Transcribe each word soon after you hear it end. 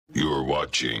You're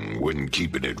watching When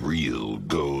Keeping It Real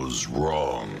Goes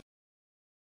Wrong.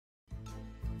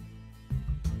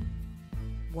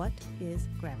 What is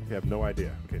gravity? I have no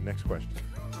idea. Okay, next question.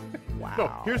 Wow.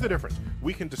 No, here's the difference.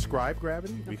 We can describe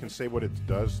gravity. Okay. We can say what it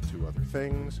does to other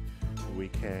things. We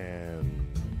can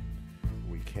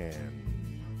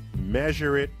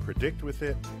measure it, predict with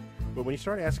it. But when you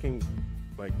start asking,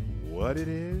 like, what it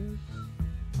is,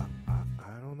 I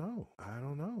don't know. I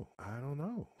don't know. I don't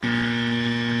know.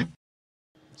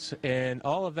 And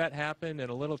all of that happened in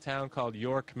a little town called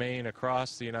York, Maine,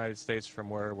 across the United States from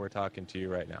where we're talking to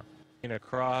you right now.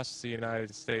 Across the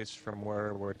United States from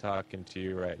where we're talking to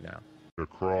you right now.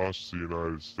 Across the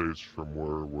United States from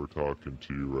where we're talking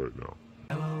to you right now.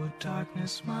 Hello,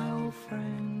 darkness, my old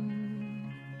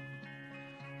friend.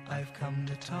 I've come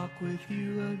to talk with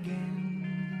you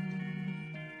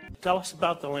again. Tell us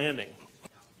about the landing.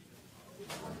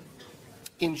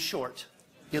 In short,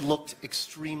 it looked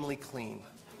extremely clean.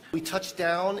 We touched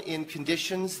down in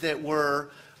conditions that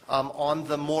were on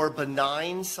the more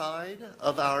benign side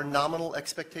of our nominal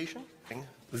expectation.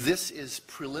 This is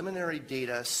preliminary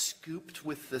data scooped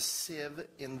with the sieve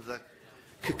in the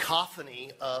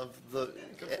cacophony of the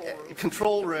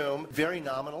control room. Very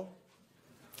nominal.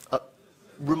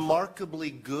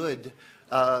 Remarkably good.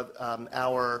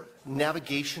 Our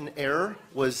navigation error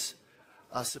was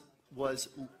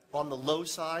on the low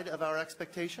side of our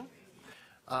expectation.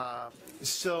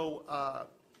 So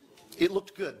it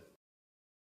looked good.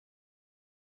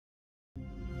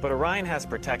 But Orion has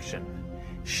protection.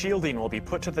 Shielding will be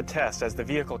put to the test as the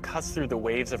vehicle cuts through the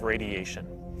waves of radiation.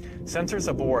 Sensors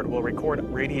aboard will record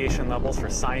radiation levels for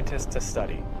scientists to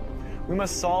study. We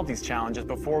must solve these challenges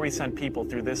before we send people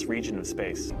through this region of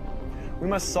space. We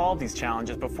must solve these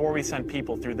challenges before we send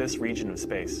people through this region of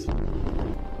space.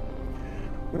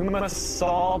 We must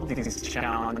solve these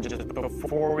challenges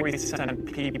before we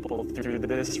send people through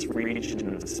this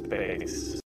region of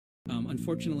space.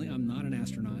 Unfortunately, I'm not an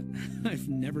astronaut. I've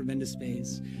never been to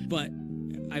space, but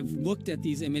I've looked at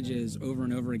these images over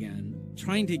and over again,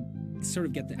 trying to sort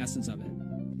of get the essence of it.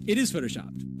 It is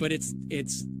photoshopped, but it's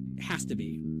has to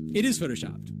be. It is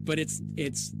photoshopped, but it's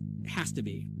has to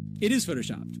be. It is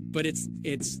photoshopped, but it's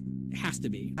has to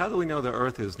be. How do we know the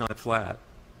Earth is not flat?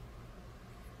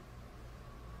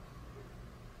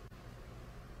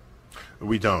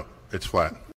 We don't. It's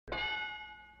flat.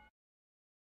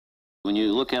 When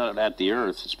you look out at the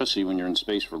Earth, especially when you're in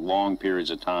space for long periods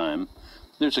of time,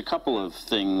 there's a couple of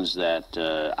things that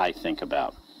I think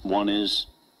about. One is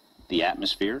the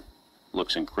atmosphere.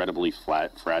 Looks incredibly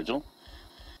flat, fragile.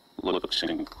 Looks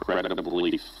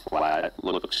incredibly flat.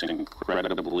 Looks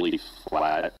incredibly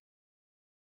flat.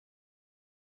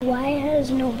 Why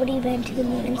has nobody been to the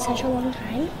moon in such a long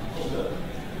time?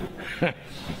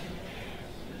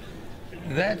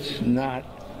 That's not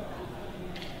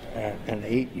an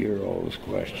 8-year-old's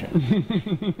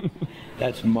question.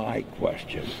 That's my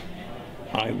question.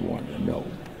 I want to know,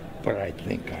 but I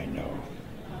think I know.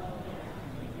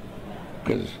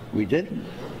 Because we didn't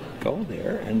go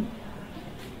there, and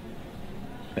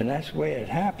that's the way it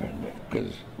happened.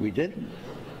 Because we didn't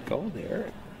go there.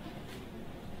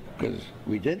 Because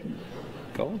we didn't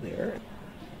go there.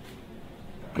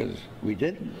 Because we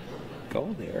didn't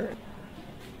go there.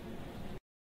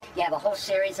 You have a whole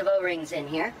series of O-rings in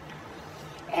here,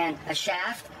 and a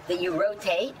shaft that you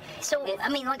rotate. So, I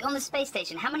mean, like on the space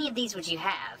station, how many of these would you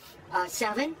have?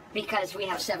 7, because we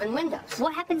have 7 windows.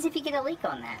 What happens if you get a leak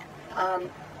on that?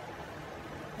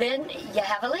 Then you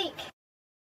have a leak.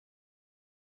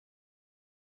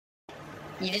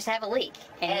 You just have a leak.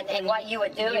 And what you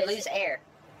would do is... lose air.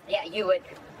 Yeah, you would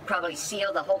probably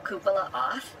seal the whole cupola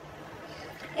off,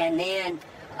 and then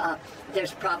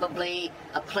there's probably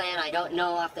a plan, I don't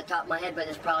know off the top of my head, but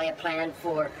there's probably a plan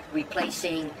for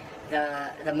replacing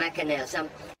the mechanism.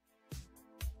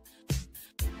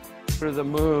 For the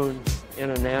moon in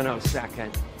a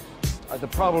nanosecond. The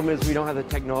problem is we don't have the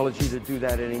technology to do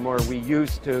that anymore. We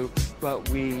used to, but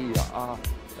we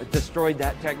destroyed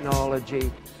that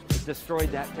technology,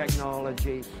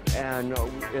 and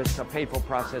it's a painful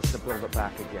process to build it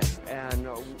back again.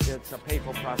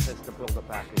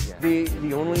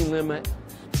 The only limit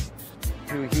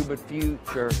to human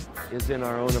future is in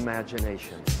our own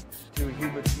imagination.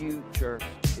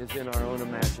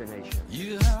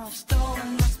 You have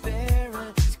stolen my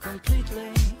spirit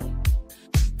completely.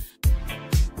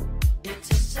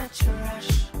 It is such a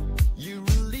rush.